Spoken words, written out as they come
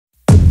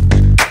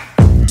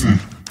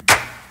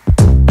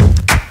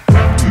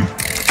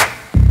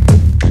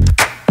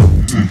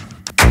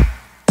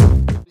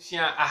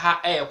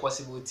aha air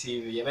possible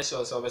TV. You better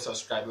also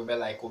subscribe, you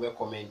like, you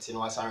comment, you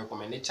know, as I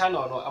recommend the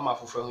channel. No, I'm a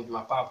for who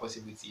my power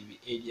possible TV.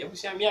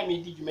 Ebusia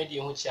me did you made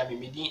you chia me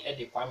meeting at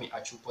the Kwame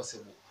Atu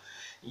possible.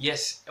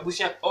 Yes,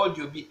 Ebusia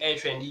audio be air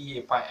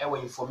trendy by our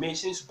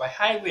information by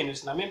highway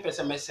news. Na me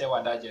person say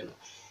what that you know.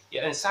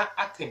 Yeah, and sa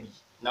akabi.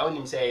 Now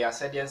him say I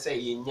said say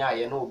nya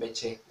ye no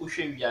beche.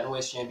 Uhwe wi no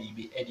asua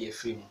bibi e de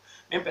frame.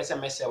 Me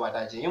person say what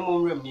that you. You mo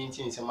rem ni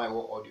ntin say my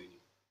audio.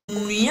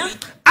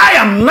 I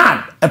am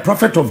not a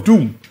prophet of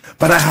doom,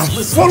 but I have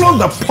followed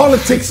the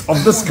politics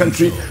of this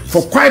country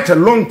for quite a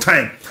long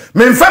time.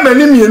 And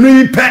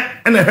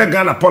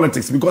Ghana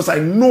politics because I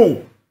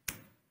know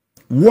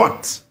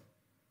what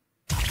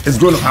is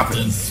going to happen.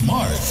 Captain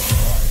Smart,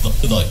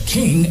 the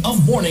king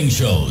of morning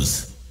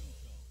shows.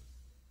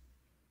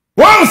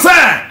 One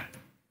sir,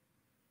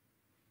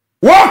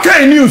 what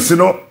kind of news, you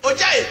know?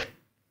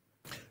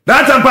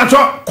 That I'm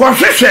patro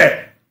kwahwehwe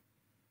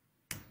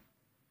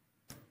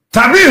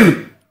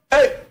Tabir.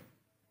 Hey.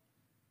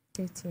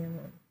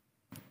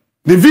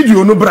 The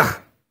video no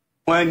bra.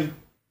 When?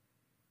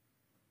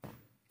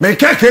 Make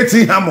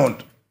KT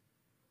Harmond.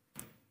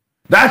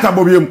 That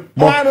abobiem.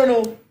 I don't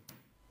know.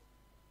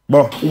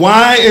 But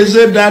why is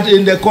it that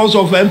in the course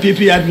of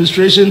MPP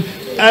administration,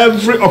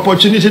 every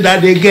opportunity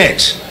that they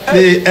get,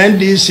 the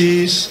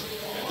NDCs,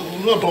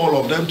 not all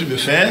of them to be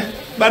fair,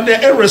 but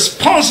the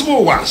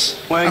irresponsible ones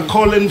are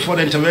calling for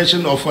the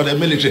intervention or for the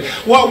military.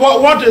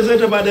 What is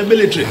it about the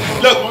military?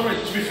 Look,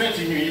 to be fair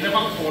to you, you never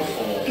called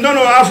for. No,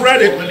 I've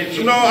read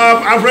it. No,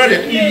 I've read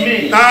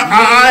it.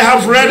 I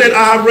have read it.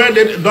 I have read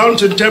it.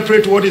 Don't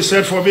interpret what he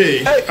said for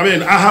me. I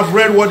mean, I have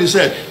read what he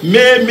said.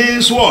 May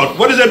means what?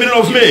 What is the meaning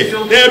of may?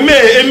 It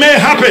may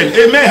happen.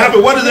 It may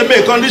happen. What is the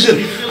may?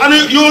 Condition. And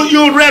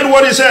you read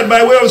what he said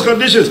by way of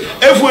conditions.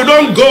 If we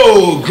don't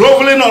go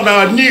groveling on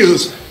our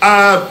knees,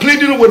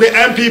 pleading with the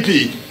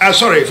MPP,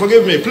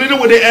 pleading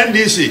with the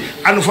NDC,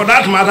 and for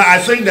that matter, I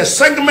think the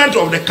segment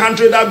of the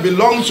country that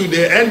belongs to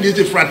the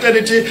NDC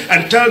fraternity,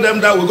 and tell them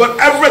that we got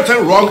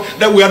everything wrong,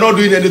 that we are not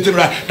doing anything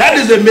right. That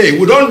is the may.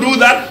 We don't do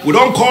that. We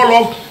don't call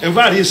off. In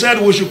fact, he said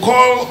we should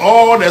call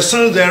all the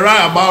sins there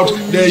are about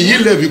the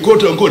Yilevi,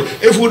 quote unquote.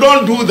 If we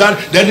don't do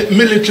that, then the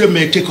military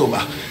may take over.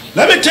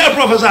 Let me tell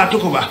Professor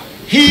Atuguba,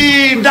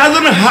 he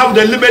doesn't have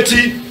the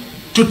liberty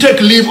to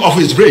take leave of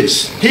his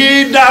brains.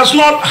 He does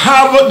not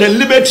have the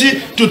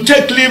liberty to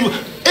take leave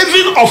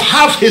even of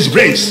half his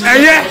brains.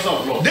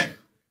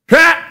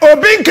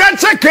 Obinka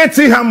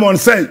KT Harmond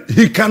said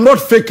he cannot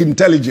fake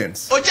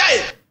intelligence.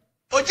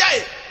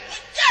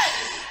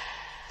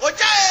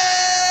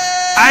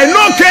 I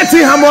know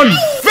KT Harmond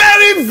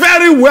very,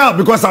 very well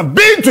because I've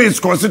been to his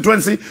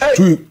constituency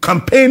to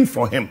campaign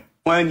for him.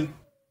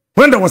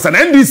 When there was an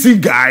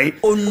NDC guy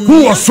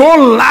who was so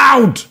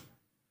loud,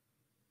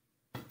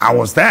 I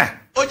was there.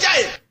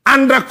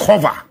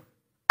 Undercover.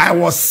 I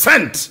was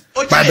sent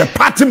by the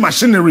party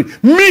machinery.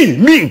 Me,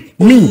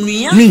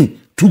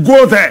 to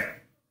go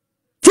there.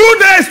 2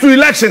 days to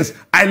elections,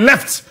 I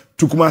left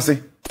to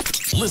Kumasi.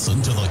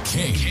 Listen to the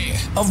king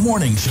of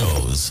morning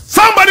shows.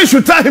 Somebody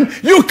should tell him,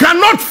 you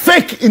cannot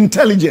fake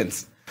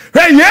intelligence.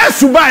 Hey, yes,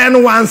 Subai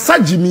and one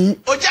Sajimi.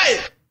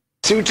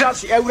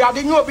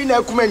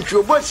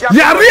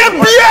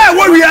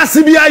 What we are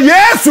seeing,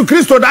 yes, to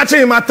Christo, that's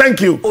him.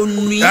 Thank you. Thank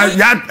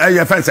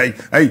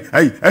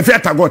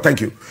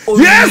you.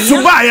 Yes,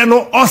 Subai,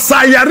 no,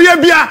 Osaya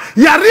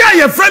Yaria,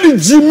 your friend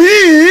Jimmy.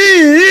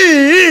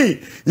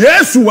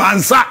 Yes, who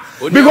answer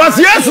because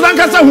yes,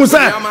 Lankasa who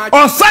said,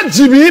 Osa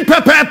Jimmy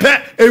Pepe,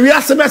 and we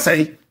are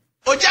say.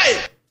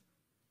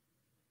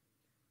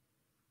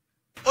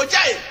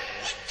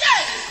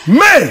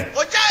 May.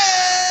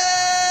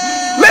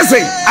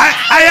 Listen,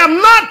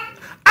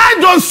 I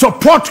don't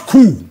support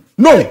coup.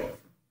 No.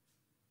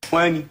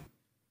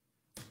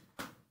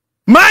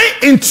 My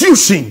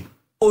intuition,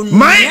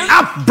 my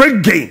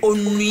upbringing,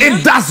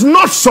 it does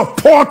not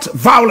support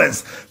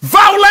violence.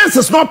 Violence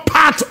is not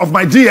part of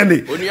my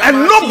DNA.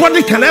 And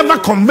nobody can ever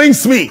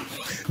convince me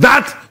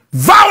that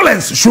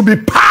violence should be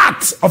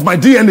part of my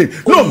DNA.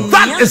 No,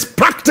 that is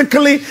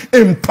practically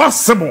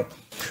impossible.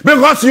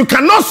 Because you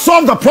cannot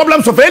solve the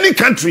problems of any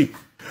country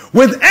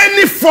with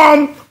any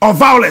form of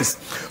violence.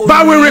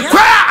 But we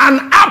require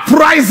an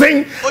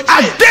uprising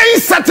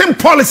against certain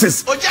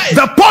policies.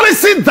 The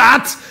policy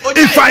that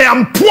if I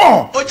am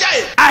poor,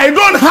 I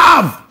don't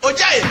have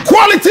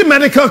quality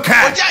medical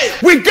care.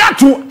 We got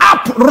to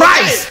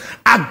uprise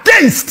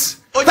against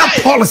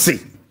that policy.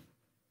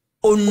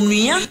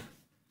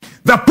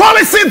 The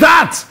policy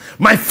that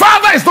my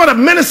father is not a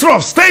minister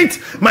of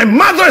state, my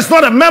mother is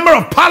not a member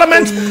of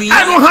parliament,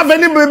 I don't have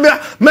any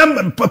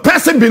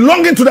person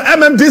belonging to the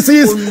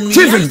MMDC's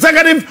chief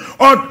executive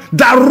or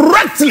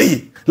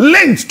directly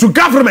linked to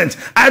government.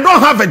 I don't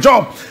have a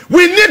job.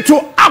 We need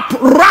to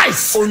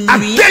uprise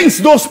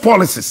against those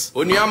policies.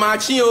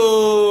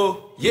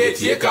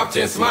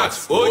 Captain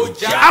Smart.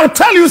 I'll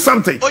tell you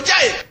something.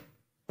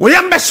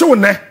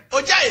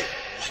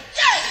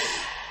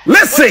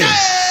 Listen.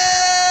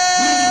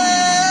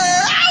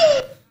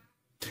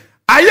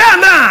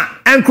 Ayana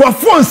and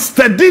Crawford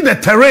study the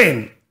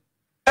terrain.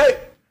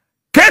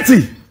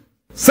 Katie,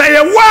 say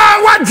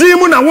what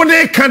dream na what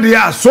they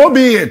can so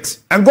be it,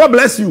 and God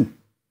bless you.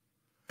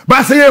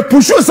 But say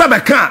push you some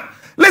can.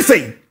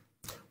 Listen,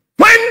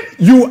 when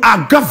you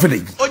are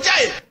governing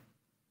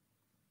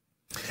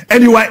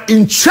and you are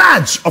in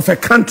charge of a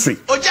country,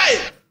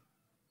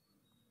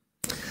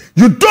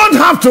 you don't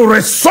have to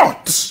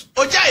resort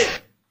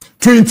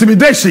to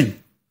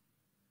intimidation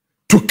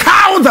to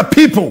cow the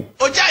people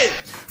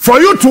for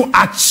you to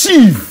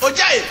achieve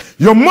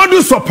your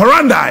modus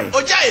operandi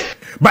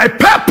by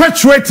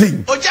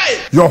perpetuating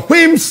your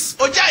whims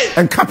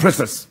and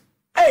caprices.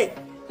 You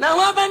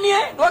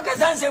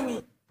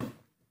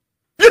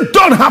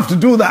don't have to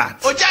do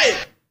that.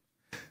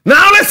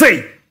 Now let's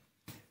say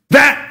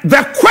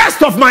the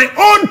quest of my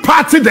own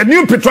party, the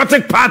New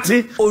Patriotic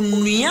Party,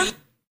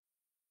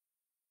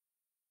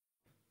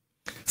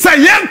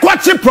 say young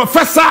kwachi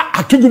Professor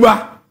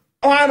Atuguba.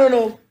 Oh, I don't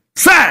know.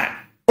 Say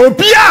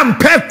obiam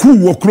peku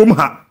wo krom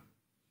ha.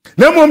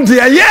 Na mom de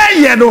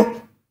ye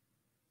no.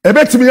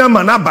 Ebetimi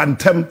ama na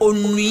bantem.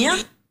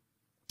 Onua.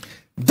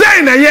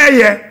 Den na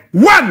ye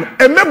one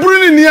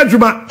emeburu ni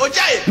adwuma.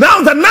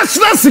 Now the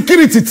national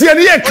security tie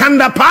ne Kan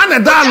Dapaah na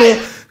da no.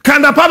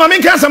 Kan Dapaah ma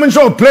me kan sam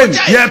show plane.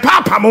 Ye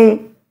papa mo.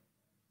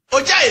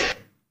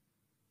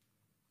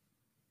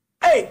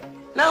 Hey,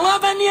 now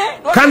what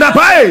Kan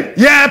Dapaah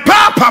ye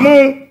papa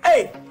mo.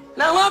 Hey,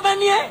 now what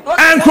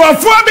and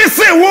Crawford be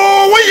say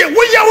wo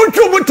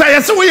utrubuta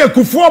ye say we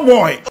Kufuor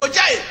boy.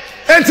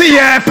 Enti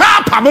ye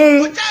papa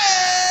mo.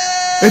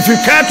 If you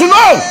care to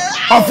know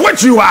of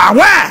which you are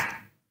aware,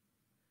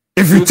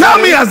 if you tell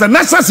me as the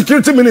National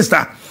Security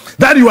Minister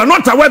that you are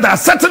not aware there are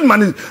certain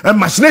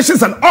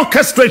machinations and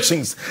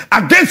orchestrations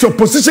against your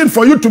position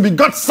for you to be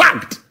got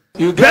sacked,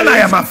 then I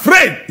am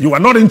afraid you are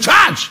not in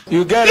charge.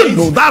 You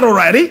know that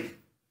already.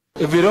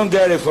 If you don't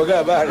get it,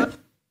 forget about it.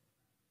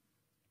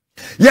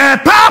 Yeah,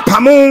 papa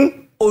mo.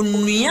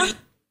 Onuya.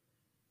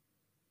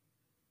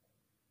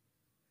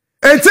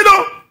 And you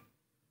know,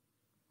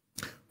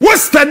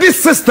 what's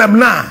this system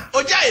now?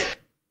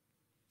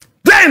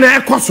 Then I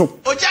kwaso.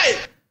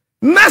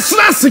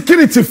 National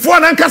security for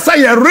nankasa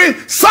ye re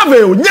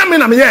survey nyame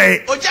na me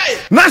ye.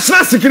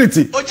 National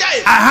security. I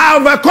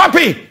have a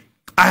copy.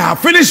 I have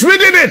finished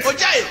reading it.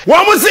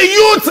 What we say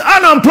youth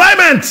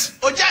unemployment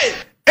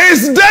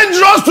is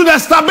dangerous to the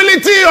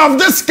stability of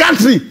this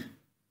country.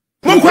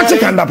 You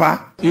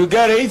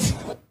get it?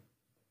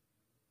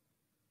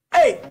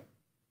 Hey.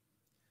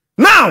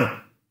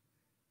 Now,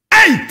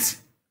 8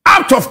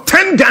 out of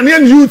 10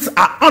 Ghanaian youths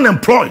are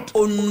unemployed.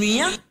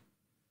 Onuya.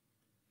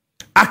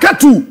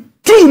 Akatu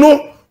 2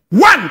 no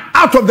 1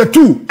 out of the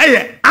 2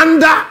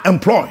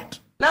 underemployed.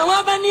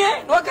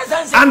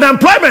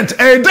 Underemployment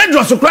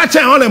dangerous to crash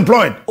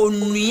unemployed.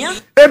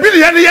 Onuya.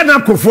 Ebi ye na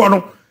Kufuor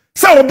no.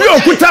 Say obi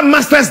okuta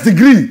master's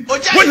degree.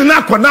 We dey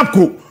na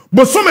konapko.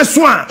 Bosome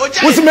so a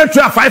we say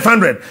metria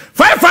 500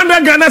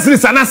 Ghana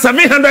cedis and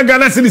 700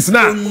 Ghana cedis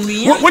na.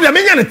 We dey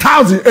menya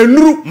 1,000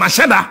 enuru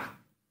masheda.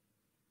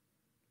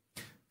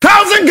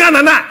 1,000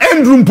 Ghana na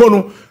endru mpo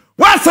no.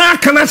 Wa san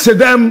kana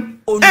shedam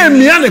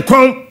emia ne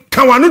kon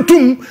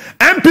kawanutum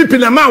MPP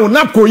na ma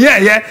wonapko ye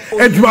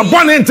adwuma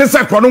bone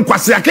ntese kro no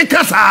nkwase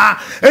akeka saa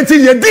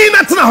enti ye din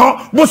na tena ho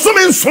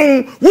bosome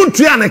nson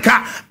wontua ne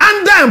ka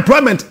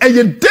underemployment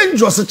a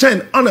dangerous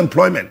chain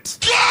unemployment.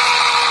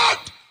 God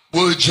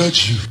will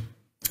judge you.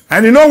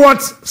 And you know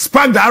what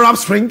sparked the Arab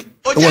Spring?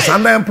 It was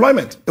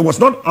underemployment. It was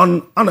not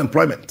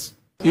unemployment.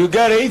 You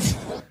get it?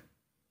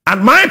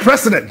 And my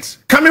president,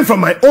 coming from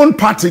my own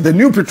party, the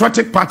New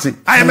Patriotic Party,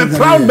 I am a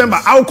proud member.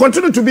 I will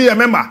continue to be a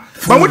member.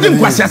 But we didn't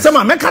question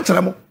some make catch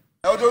them.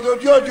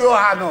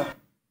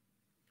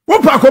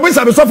 What pa ko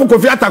bisa be so for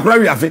Kofi Atakura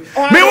wi afi.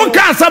 Me won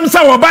ka asam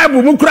sa wo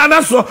Bible mu kura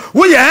na so,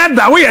 we ye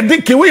elder, we ye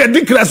deacon, we ye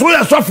deaconess, we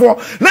ye sofo.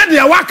 Na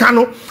dia waka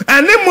no,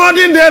 any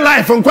modern day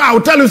life nko I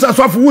will tell you so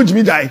sofo wo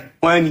jimi dai.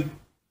 Wani.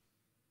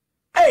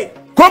 Hey,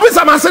 ko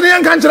bisa masene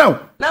yan kan kira wo.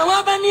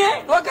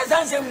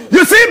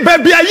 You see,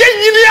 baby,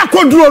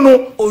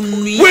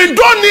 we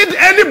don't need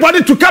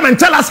anybody to come and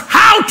tell us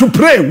how to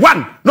pray.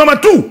 1. Number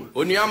 2,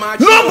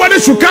 nobody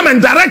should come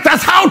and direct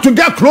us how to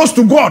get close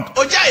to God.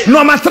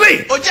 Number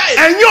 3,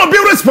 and your be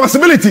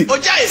responsibility.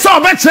 So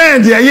better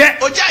and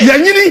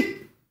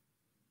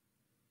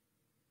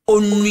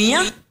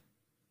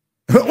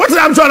what did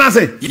I'm trying to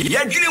say?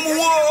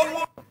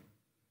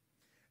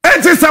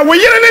 It is a way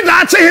you need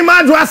to him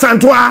address and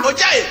to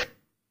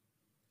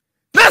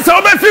that's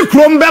how we feel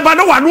chrome beba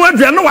no one word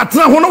no what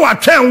no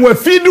what chen we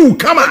feed you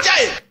come on.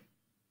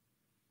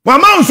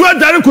 Mama so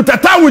dare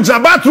kutata wo jina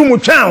bathroom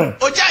chen.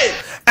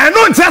 And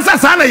no ntesa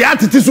sa na ya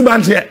titi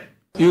subantie.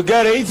 You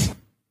get it?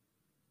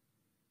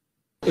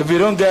 If you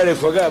don't get it,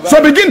 forget about it.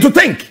 So begin to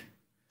think.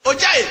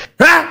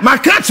 My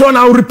catch on,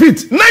 I'll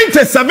repeat.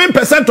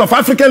 97% of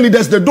African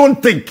leaders, they don't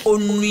think.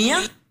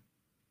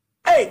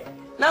 Hey,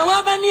 now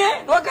what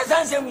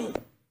can say me?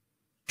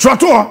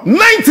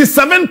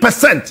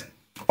 97%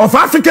 of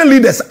African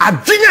leaders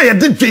are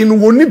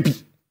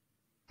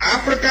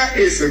Africa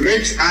is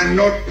rich and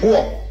not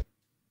poor.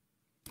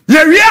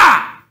 Yeah, we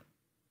are.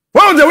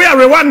 Well, the way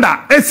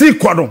Rwanda is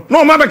equal. No,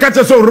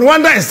 so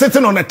Rwanda is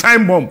sitting on a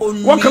time bomb.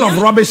 What kind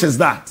of rubbish is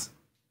that?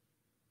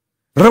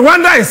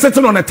 Rwanda is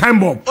sitting on a time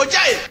bomb.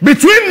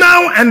 Between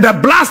now and the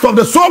blast of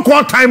the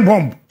so-called time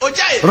bomb,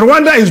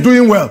 Rwanda is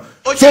doing well.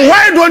 So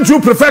why don't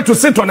you prefer to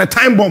sit on a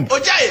time bomb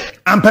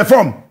and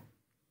perform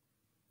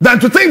than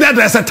to think that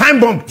there's a time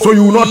bomb so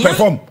you will not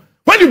perform?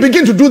 When you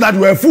begin to do that,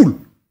 you are a fool.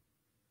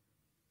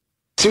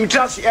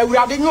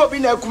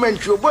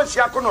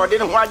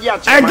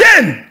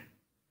 Again,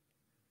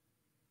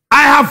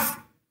 I have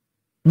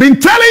been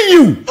telling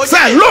you,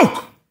 say,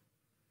 look,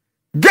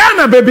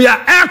 Ghana, baby,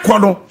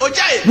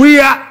 we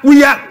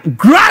are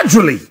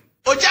gradually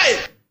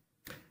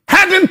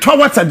heading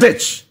towards a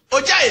ditch.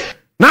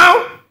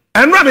 Now,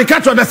 and Rabbi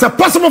Kato, there's a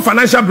possible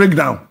financial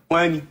breakdown.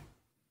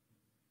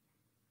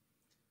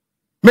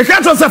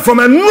 Mekato said from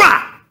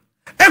Enra,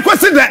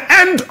 equally the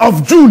end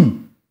of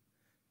June,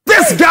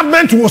 this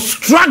government will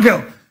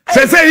struggle.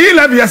 Say, he'll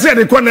have you say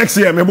the next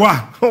year, me boy.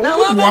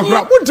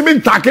 What do you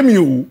mean, taking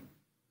you?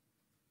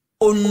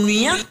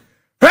 Mijina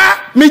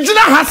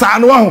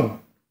Hassan,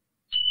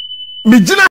 Mijina